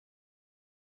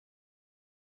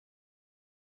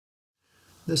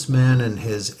This man in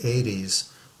his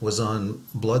 80s was on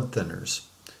blood thinners.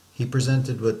 He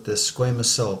presented with this squamous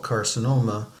cell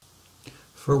carcinoma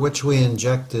for which we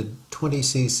injected 20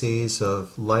 cc's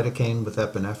of lidocaine with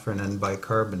epinephrine and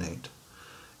bicarbonate.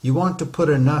 You want to put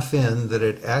enough in that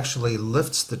it actually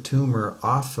lifts the tumor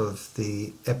off of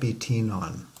the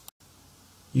epitenon.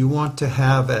 You want to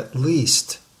have at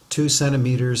least 2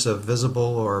 centimeters of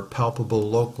visible or palpable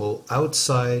local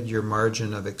outside your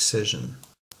margin of excision.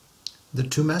 The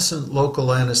tumescent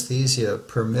local anesthesia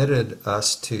permitted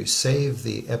us to save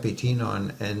the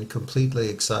epitenon and completely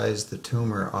excise the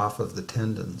tumor off of the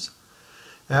tendons.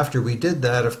 After we did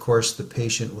that, of course, the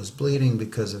patient was bleeding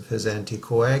because of his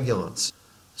anticoagulants.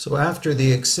 So after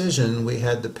the excision, we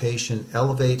had the patient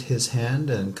elevate his hand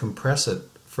and compress it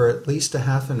for at least a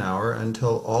half an hour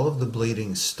until all of the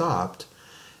bleeding stopped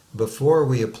before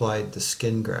we applied the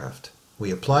skin graft. We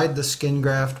applied the skin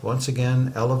graft, once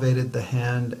again elevated the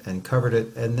hand and covered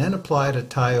it, and then applied a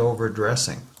tie-over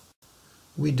dressing.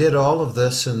 We did all of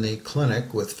this in the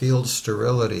clinic with field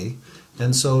sterility,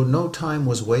 and so no time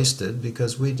was wasted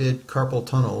because we did carpal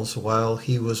tunnels while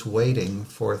he was waiting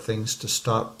for things to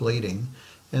stop bleeding,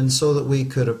 and so that we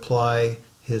could apply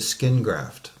his skin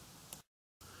graft.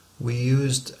 We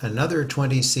used another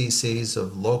 20 cc's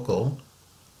of local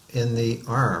in the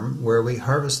arm where we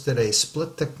harvested a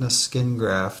split thickness skin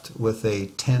graft with a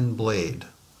 10 blade.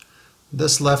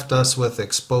 This left us with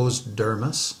exposed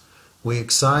dermis. We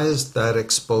excised that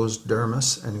exposed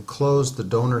dermis and closed the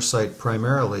donor site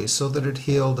primarily so that it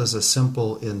healed as a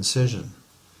simple incision.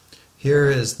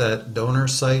 Here is that donor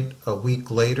site a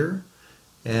week later,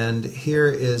 and here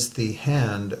is the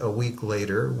hand a week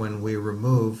later when we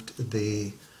removed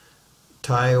the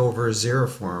tie-over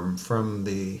xeroform from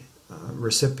the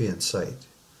recipient site.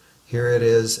 Here it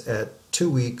is at 2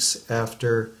 weeks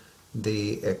after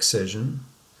the excision,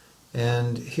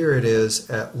 and here it is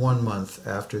at 1 month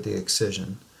after the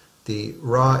excision. The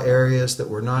raw areas that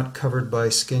were not covered by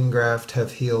skin graft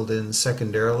have healed in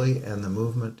secondarily, and the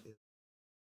movement